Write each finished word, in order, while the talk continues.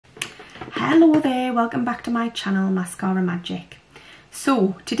Hello there, welcome back to my channel Mascara Magic.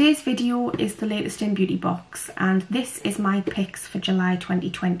 So today's video is the latest in beauty box and this is my picks for July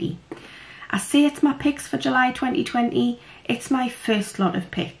 2020. I say it's my picks for July 2020, it's my first lot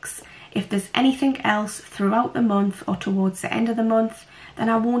of picks. If there's anything else throughout the month or towards the end of the month, then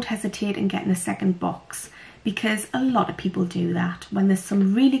I won't hesitate in getting a second box, because a lot of people do that. When there's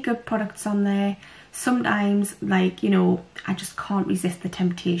some really good products on there, sometimes, like, you know, I just can't resist the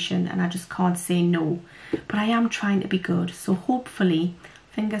temptation and I just can't say no. But I am trying to be good, so hopefully,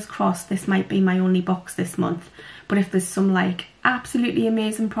 fingers crossed, this might be my only box this month. But if there's some like absolutely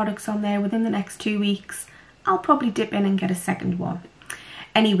amazing products on there within the next 2 weeks, I'll probably dip in and get a second one.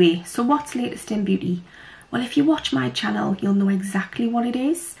 Anyway, so what's latest in beauty? Well, if you watch my channel, you'll know exactly what it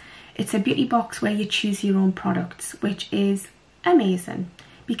is. It's a beauty box where you choose your own products, which is amazing,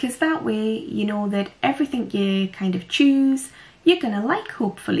 because that way you know that everything you kind of choose, you're gonna like,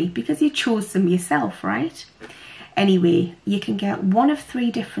 hopefully, because you chose them yourself, right? Anyway, you can get one of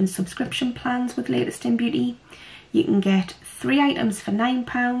 3 different subscription plans with latest in beauty. You can get 3 items for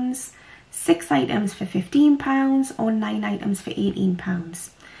 £9, 6 items for £15, or 9 items for £18.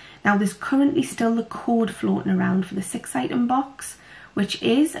 Now there's currently still the code floating around for the 6 item box, which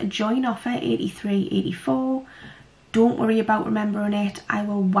is a join offer 83.84. Don't worry about remembering it, I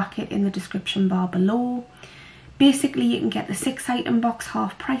will whack it in the description bar below. Basically you can get the 6 item box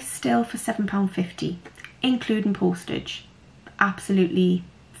half price still for £7.50, including postage. Absolutely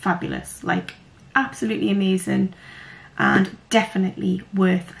fabulous, like absolutely amazing, and definitely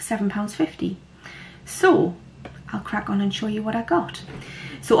worth £7.50. So I'll crack on and show you what I got.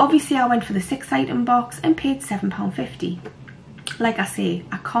 So obviously I went for the 6 item box and paid £7.50. Like I say,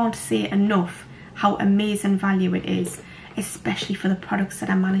 I can't say enough how amazing value it is, especially for the products that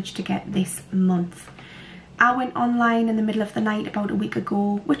I managed to get this month. I went online in the middle of the night about a week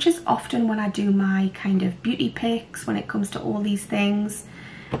ago, which is often when I do my kind of beauty picks when it comes to all these things,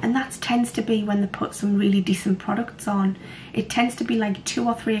 and that tends to be when they put some really decent products on. It tends to be like 2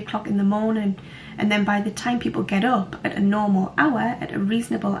 or 3 o'clock in the morning, and then by the time people get up at a normal hour, at a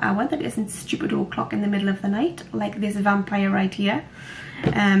reasonable hour that isn't stupid o'clock in the middle of the night like this vampire right here,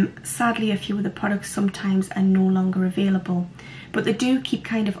 sadly a few of the products sometimes are no longer available, but they do keep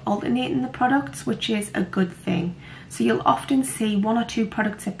kind of alternating the products, which is a good thing. So you'll often see 1 or 2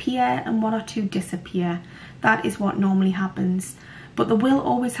 products appear and 1 or 2 disappear. That is what normally happens. But they will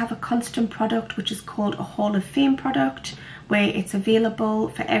always have a constant product, which is called a Hall of Fame product, where it's available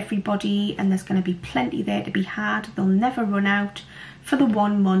for everybody and there's going to be plenty there to be had. They'll never run out for the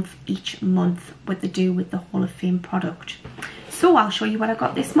 1 month each month, what they do with the Hall of Fame product. So I'll show you what I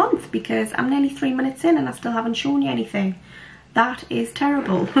got this month, because I'm nearly 3 minutes in and I still haven't shown you anything. That is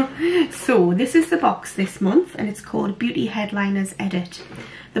terrible. So this is the box this month and it's called Beauty Headliners Edit.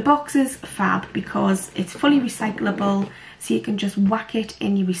 The box is fab because it's fully recyclable, so you can just whack it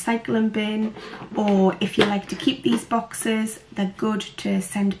in your recycling bin, or if you like to keep these boxes, they're good to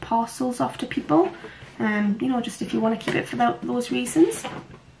send parcels off to people, you know, just if you want to keep it for those reasons.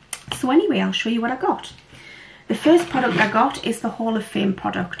 So anyway, I'll show you what I got. The first product I got is the Hall of Fame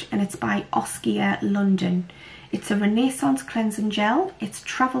product, and it's by Oskia London. It's a Renaissance cleansing gel. It's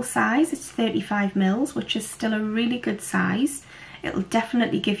travel size, it's 35ml, which is still a really good size. It'll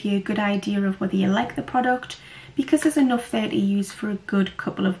definitely give you a good idea of whether you like the product, because there's enough there to use for a good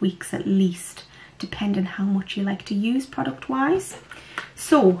couple of weeks at least, depending how much you like to use product wise.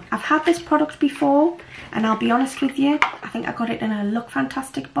 So I've had this product before, and I'll be honest with you, I think I got it in a Look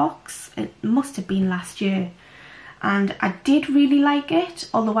Fantastic box. It must have been last year, and I did really like it,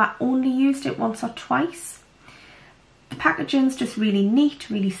 although I only used it once or twice. The packaging's just really neat,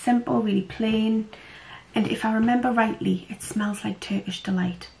 really simple, really plain, and if I remember rightly, it smells like Turkish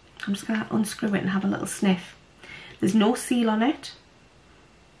Delight. I'm just going to unscrew it and have a little sniff. There's no seal on it.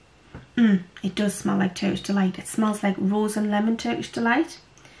 It does smell like Turkish Delight. It smells like rose and lemon Turkish Delight.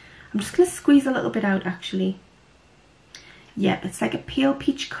 I'm just going to squeeze a little bit out actually. Yeah, it's like a pale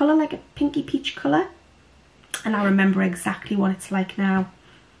peach colour, like a pinky peach colour. And I remember exactly what it's like now.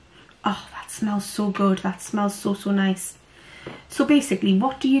 Oh, that smells so good. That smells so, so nice. So basically,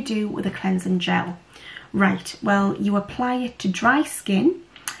 what do you do with a cleansing gel? Right, well, you apply it to dry skin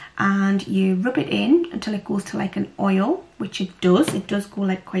and you rub it in until it goes to like an oil, which it does go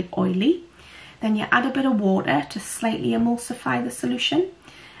like quite oily. Then you add a bit of water to slightly emulsify the solution,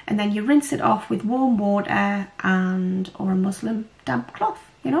 and then you rinse it off with warm water or a muslin damp cloth,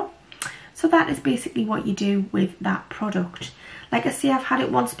 you know. So that is basically what you do with that product. Like I say, I've had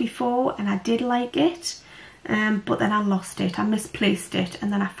it once before and I did like it, but then I lost it, I misplaced it,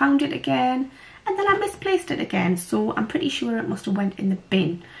 and then I found it again, and then I misplaced it again, so I'm pretty sure it must have went in the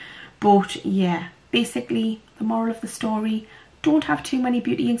bin. But yeah, basically the moral of the story, don't have too many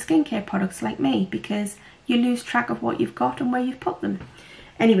beauty and skincare products like me, because you lose track of what you've got and where you've put them.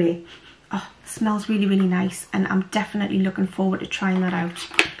 Anyway, oh, smells really, really nice, and I'm definitely looking forward to trying that out,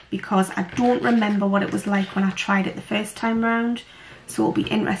 because I don't remember what it was like when I tried it the first time round, so it'll be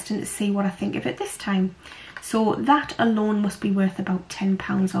interesting to see what I think of it this time. So that alone must be worth about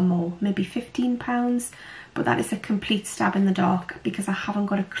 £10 or more, maybe £15, but that is a complete stab in the dark because I haven't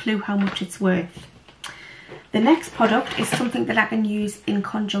got a clue how much it's worth. The next product is something that I can use in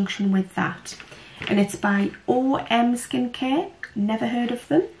conjunction with that, and it's by OM Skincare, never heard of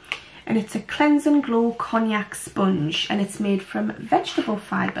them, and it's a Cleanse and Glow Cognac Sponge, and it's made from vegetable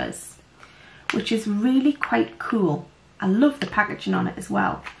fibres, which is really quite cool. I love the packaging on it as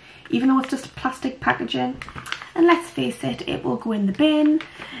well, even though it's just plastic packaging, and let's face it, it will go in the bin.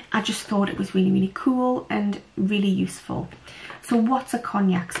 I just thought it was really, really cool and really useful. So what's a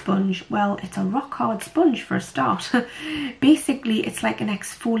cognac sponge? Well, it's a rock hard sponge for a start. Basically, it's like an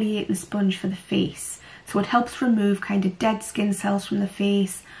exfoliating sponge for the face. So it helps remove kind of dead skin cells from the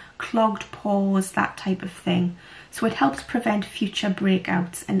face, clogged pores, that type of thing. So it helps prevent future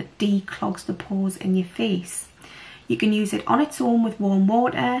breakouts and it declogs the pores in your face. You can use it on its own with warm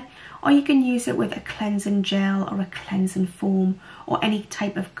water, or you can use it with a cleansing gel or a cleansing foam or any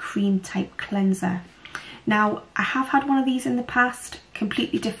type of cream type cleanser. Now, I have had one of these in the past,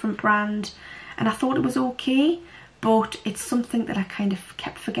 completely different brand, and I thought it was okay, but it's something that I kind of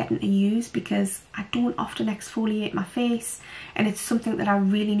kept forgetting to use because I don't often exfoliate my face, and it's something that I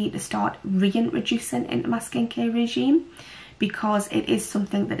really need to start reintroducing into my skincare regime, because it is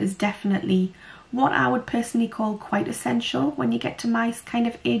something that is definitely what I would personally call quite essential when you get to my kind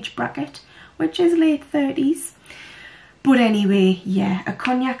of age bracket, which is late 30s. But anyway, yeah, a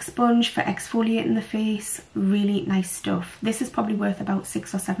cognac sponge for exfoliating the face, really nice stuff. This is probably worth about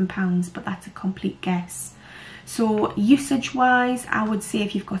 £6 or £7, but that's a complete guess. So usage wise, I would say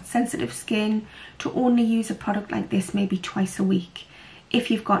if you've got sensitive skin, to only use a product like this maybe twice a week. If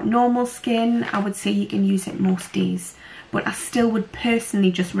you've got normal skin, I would say you can use it most days. But I still would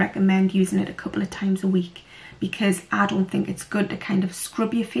personally just recommend using it a couple of times a week, because I don't think it's good to kind of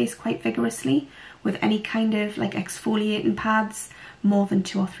scrub your face quite vigorously with any kind of like exfoliating pads more than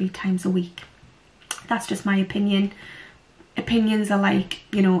 2 or 3 times a week. That's just my opinion. Opinions are like,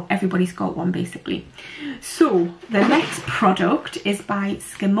 you know, everybody's got one basically. So the next product is by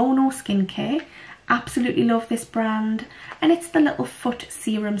Skimono Skincare. Absolutely love this brand, and it's the little foot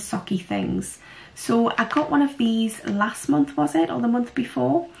serum socky things. So I got one of these last month, was it, or the month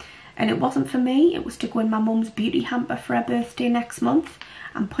before, and it wasn't for me. It was to go in my mum's beauty hamper for her birthday next month.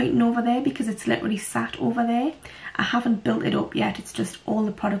 I'm pointing over there because it's literally sat over there. I haven't built it up yet, it's just all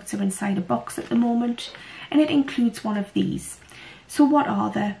the products are inside a box at the moment, and it includes one of these. So what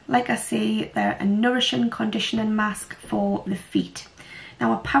are they? Like I say, they're a nourishing conditioning mask for the feet.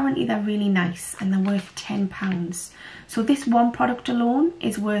 Now apparently they're really nice and they're worth £10. So this one product alone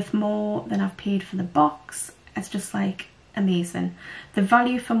is worth more than I've paid for the box. It's just like amazing. The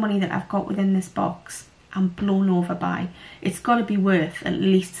value for money that I've got within this box, I'm blown over by. It's got to be worth at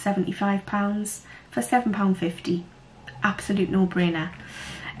least £75 for £7.50. Absolute no-brainer.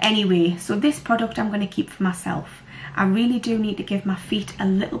 Anyway, so this product I'm going to keep for myself. I really do need to give my feet a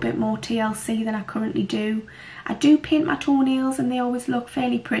little bit more TLC than I currently do. I do paint my toenails and they always look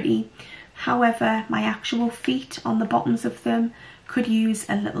fairly pretty. However, my actual feet on the bottoms of them could use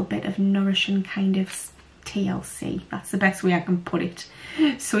a little bit of nourishing kind of TLC. That's the best way I can put it.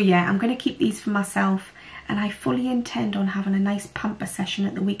 So yeah, I'm going to keep these for myself, and I fully intend on having a nice pamper session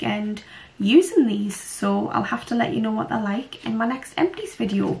at the weekend using these, so I'll have to let you know what they're like in my next empties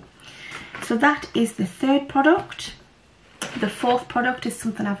video. So that is the third product. The fourth product is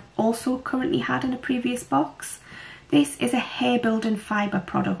something I've also currently had in a previous box. This is a hair building fibre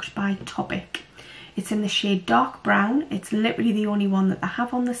product by Topic. It's in the shade dark brown. It's literally the only one that they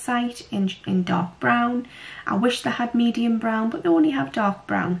have on the site in dark brown. I wish they had medium brown, but they only have dark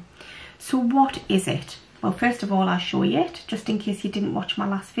brown. So what is it? Well, first of all, I'll show you it, just in case you didn't watch my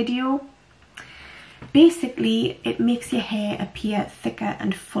last video. Basically, it makes your hair appear thicker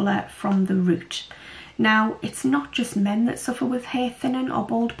and fuller from the root. Now, it's not just men that suffer with hair thinning or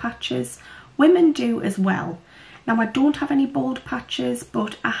bald patches. Women do as well. Now, I don't have any bald patches,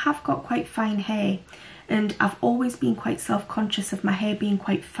 but I have got quite fine hair, and I've always been quite self-conscious of my hair being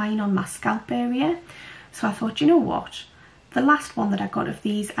quite fine on my scalp area. So I thought, you know what? The last one that I got of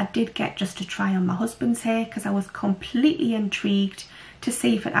these, I did get just to try on my husband's hair because I was completely intrigued to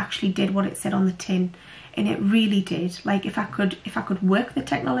see if it actually did what it said on the tin, and it really did. Like, if I could work the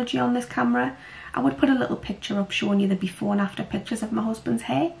technology on this camera, I would put a little picture up showing you the before and after pictures of my husband's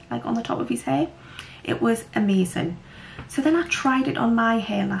hair, like on the top of his hair. It was amazing. So then I tried it on my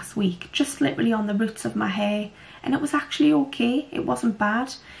hair last week, just literally on the roots of my hair, and it was actually okay. It wasn't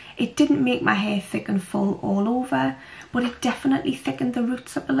bad. It didn't make my hair thick and full all over, but it definitely thickened the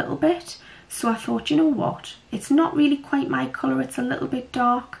roots up a little bit. So I thought, you know what, it's not really quite my colour, it's a little bit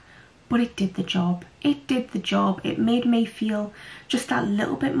dark, but it did the job. It did the job. It made me feel just that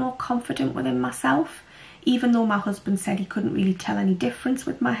little bit more confident within myself. Even though my husband said he couldn't really tell any difference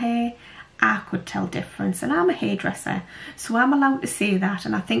with my hair, I could tell difference, and I'm a hairdresser, so I'm allowed to say that,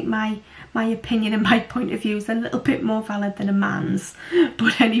 and I think my opinion and my point of view is a little bit more valid than a man's.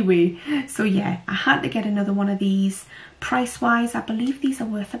 But anyway, so yeah, I had to get another one of these. Price wise, I believe these are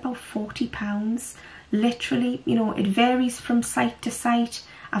worth about £40. Literally, you know, it varies from site to site.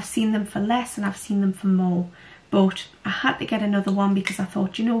 I've seen them for less and I've seen them for more, but I had to get another one because I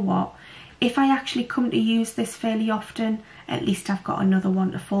thought, you know what, if I actually come to use this fairly often, at least I've got another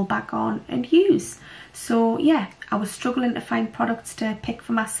one to fall back on and use. So yeah, I was struggling to find products to pick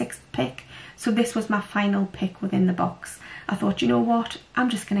for my 6th pick, so this was my final pick within the box. I thought, you know what, I'm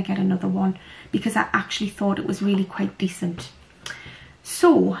just going to get another one because I actually thought it was really quite decent.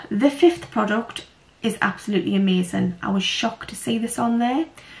 So the 5th product is absolutely amazing. I was shocked to see this on there,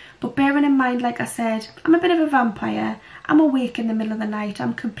 but bearing in mind, like I said, I'm a bit of a vampire. I'm awake in the middle of the night.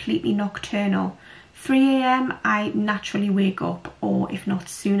 I'm completely nocturnal. 3 AM I naturally wake up, or if not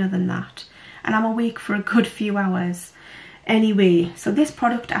sooner than that, and I'm awake for a good few hours. Anyway, so this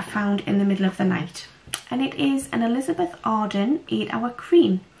product I found in the middle of the night, and it is an Elizabeth Arden 8-hour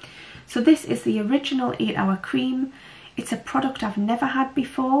cream. So this is the original 8-hour cream. It's a product I've never had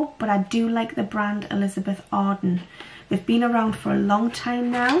before, but I do like the brand Elizabeth Arden. They've been around for a long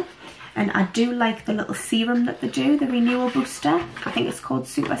time now, and I do like the little serum that they do, the renewal booster. I think it's called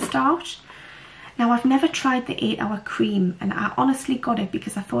Super Start. Now, I've never tried the 8-hour cream, and I honestly got it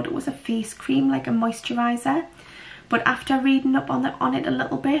because I thought it was a face cream, like a moisturiser. But after reading up on it a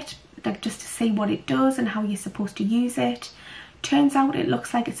little bit, like just to see what it does and how you're supposed to use it, turns out it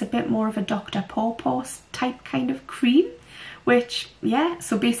looks like it's a bit more of a Dr. Pawpaw type kind of cream, which, yeah,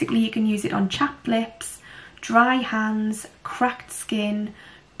 so basically you can use it on chapped lips, dry hands, cracked skin,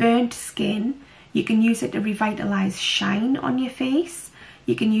 burnt skin. You can use it to revitalise shine on your face.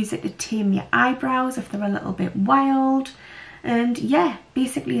 You can use it to tame your eyebrows if they're a little bit wild. And yeah,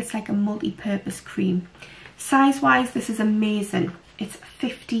 basically it's like a multi-purpose cream. Size-wise, this is amazing. It's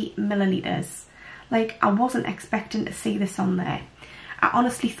 50 millilitres. Like, I wasn't expecting to see this on there. I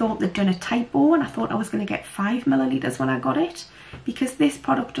honestly thought they'd done a typo, and I thought I was going to get 5 millilitres when I got it, because this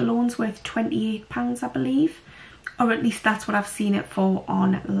product alone's worth £28, I believe, or at least that's what I've seen it for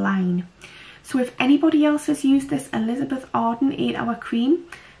online. So if anybody else has used this Elizabeth Arden 8-hour cream,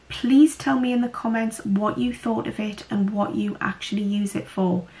 please tell me in the comments what you thought of it and what you actually use it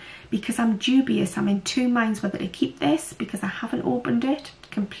for, because I'm dubious. I'm in two minds whether to keep this because I haven't opened it,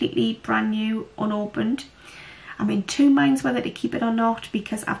 completely brand new, unopened. I'm in two minds whether to keep it or not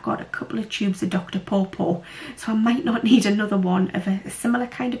because I've got a couple of tubes of Dr. Pawpaw, so I might not need another one of a similar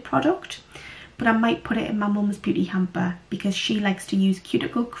kind of product, but I might put it in my mum's beauty hamper because she likes to use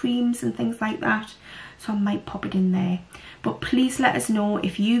cuticle creams and things like that, so I might pop it in there. But please let us know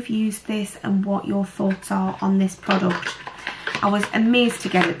if you've used this and what your thoughts are on this product. I was amazed to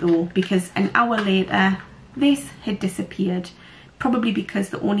get it though, because an hour later this had disappeared, probably because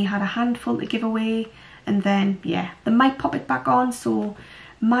they only had a handful to give away, and then yeah, they might pop it back on. So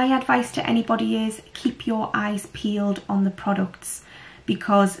my advice to anybody is keep your eyes peeled on the products,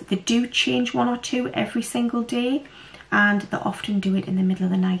 because they do change one or two every single day, and they often do it in the middle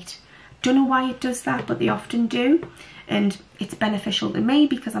of the night. Don't know why it does that, but they often do, and it's beneficial to me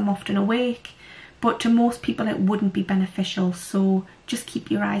because I'm often awake, but to most people it wouldn't be beneficial. So just keep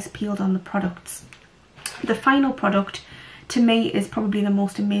your eyes peeled on the products. The final product to me is probably the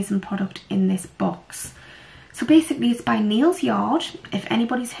most amazing product in this box. So basically it's by Neal's Yard. If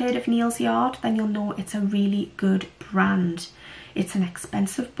anybody's heard of Neal's Yard, then you'll know it's a really good brand. It's an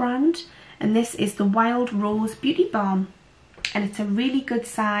expensive brand, and this is the Wild Rose Beauty Balm, and it's a really good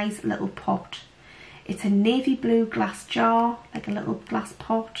size little pot. It's a navy blue glass jar, like a little glass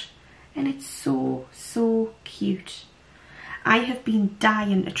pot, and it's so cute. I have been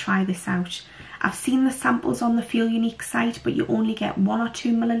dying to try this out. I've seen the samples on the Feel Unique site, but you only get 1 or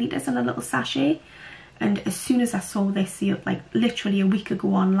 2 millilitres in a little sachet, and as soon as I saw this, like literally a week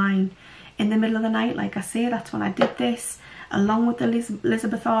ago online, in the middle of the night, like I say, that's when I did this, along with the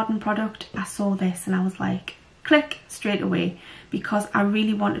Elizabeth Arden product. I saw this and I was like, click, straight away, because I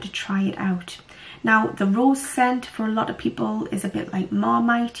really wanted to try it out. Now the rose scent for a lot of people is a bit like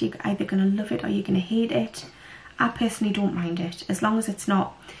Marmite. You're either going to love it or you're going to hate it. I personally don't mind it, as long as it's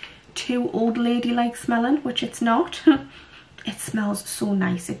not too old lady like smelling, which it's not. It smells so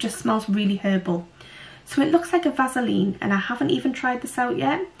nice. It just smells really herbal. So it looks like a Vaseline, and I haven't even tried this out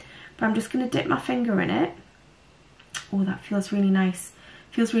yet, but I'm just going to dip my finger in it. Oh, that feels really nice.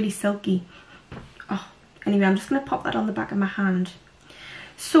 Feels really silky. Oh, anyway, I'm just going to pop that on the back of my hand.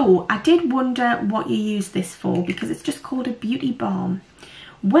 So I did wonder what you use this for, because it's just called a beauty balm.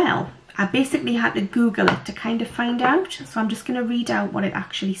 Well, I basically had to Google it to kind of find out, so I'm just going to read out what it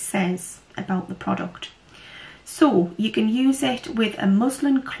actually says about the product. So you can use it with a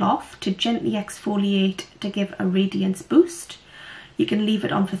muslin cloth to gently exfoliate to give a radiance boost. You can leave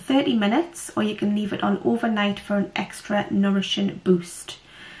it on for 30 minutes, or you can leave it on overnight for an extra nourishing boost.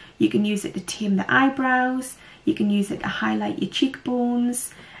 You can use it to tame the eyebrows, you can use it to highlight your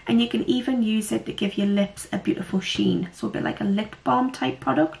cheekbones, and you can even use it to give your lips a beautiful sheen. So a bit like a lip balm type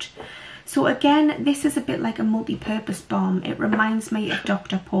product. So again, this is a bit like a multi-purpose balm. It reminds me of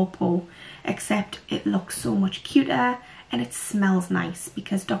Dr. Pawpaw, except it looks so much cuter and it smells nice,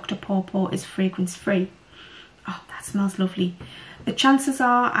 because Dr. Pawpaw is fragrance free. Oh, that smells lovely. The chances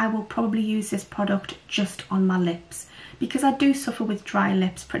are I will probably use this product just on my lips, because I do suffer with dry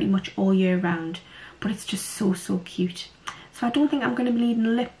lips pretty much all year round, but it's just so cute. So I don't think I'm going to be needing a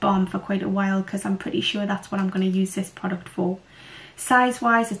lip balm for quite a while, because I'm pretty sure that's what I'm going to use this product for. Size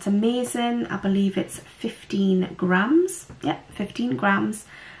wise, it's amazing. I believe it's 15 grams. Yep, 15 grams.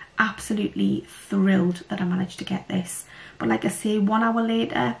 Absolutely thrilled that I managed to get this. But like I say, 1 hour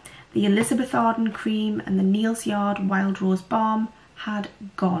later, the Elizabeth Arden cream and the Neal's Yard Wild Rose Balm had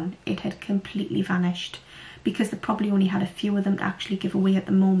gone. It had completely vanished, because they probably only had a few of them to actually give away at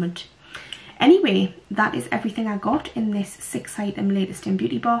the moment. Anyway, that is everything I got in this 6-item latest in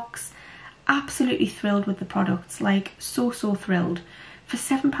beauty box. Absolutely thrilled with the products, like so thrilled. For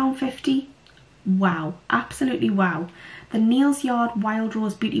 £7.50, wow, absolutely wow. The Neal's Yard Wild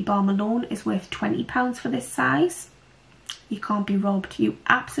Rose Beauty Balm alone is worth £20 for this size. You can't be robbed. You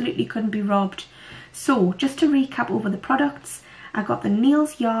absolutely couldn't be robbed. So just to recap over the products, I got the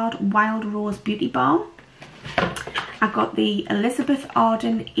Neal's Yard Wild Rose Beauty Balm. I got the Elizabeth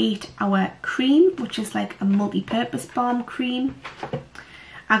Arden 8-hour cream, which is like a multi-purpose balm cream.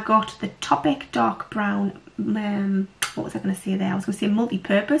 I got the Topic Dark Brown, what was I going to say there? I was going to say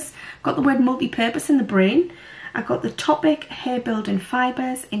multi-purpose. Got the word multi-purpose in the brain. I got the Topic Hair Building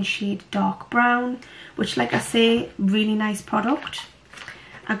Fibres in shade Dark Brown, which, like I say, really nice product.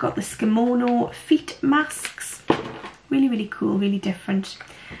 I got the Skimono Feet Masks. Really cool, really different.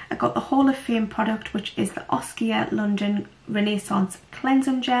 I got the Hall of Fame product, which is the Oskia London Renaissance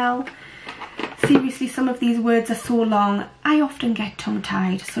Cleansing Gel. Seriously, some of these words are so long, I often get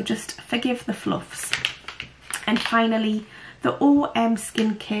tongue-tied, so just forgive the fluffs. And finally, the OM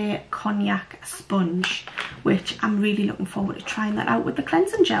Skincare Cognac Sponge, which I'm really looking forward to trying that out with the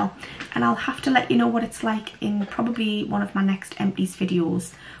cleansing gel. And I'll have to let you know what it's like in probably one of my next empties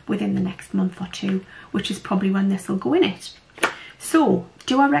videos within the next month or two, which is probably when this will go in it. So,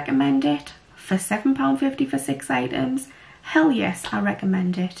 do I recommend it? For £7.50 for 6 items? Hell yes, I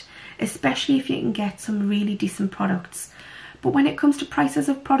recommend it. Especially if you can get some really decent products. But when it comes to prices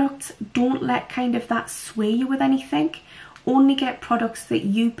of products, don't let kind of that sway you with anything. Only get products that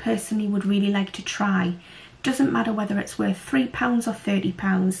you personally would really like to try. Doesn't matter whether it's worth £3 or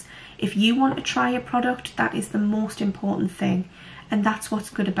 £30. If you want to try a product, that is the most important thing. And that's what's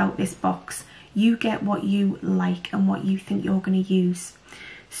good about this box. You get what you like and what you think you're going to use.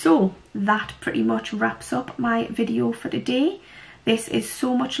 So that pretty much wraps up my video for today. This is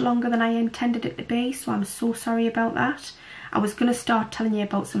so much longer than I intended it to be, so I'm so sorry about that. I was going to start telling you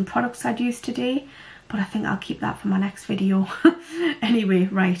about some products I'd used today, but I think I'll keep that for my next video. Anyway,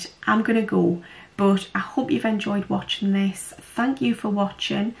 right, I'm going to go. But I hope you've enjoyed watching this. Thank you for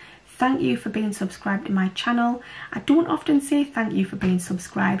watching. Thank you for being subscribed to my channel. I don't often say thank you for being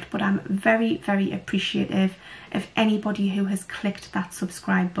subscribed, but I'm very appreciative of anybody who has clicked that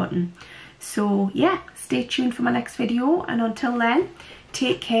subscribe button. So yeah, stay tuned for my next video, and until then,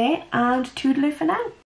 take care and toodaloo for now.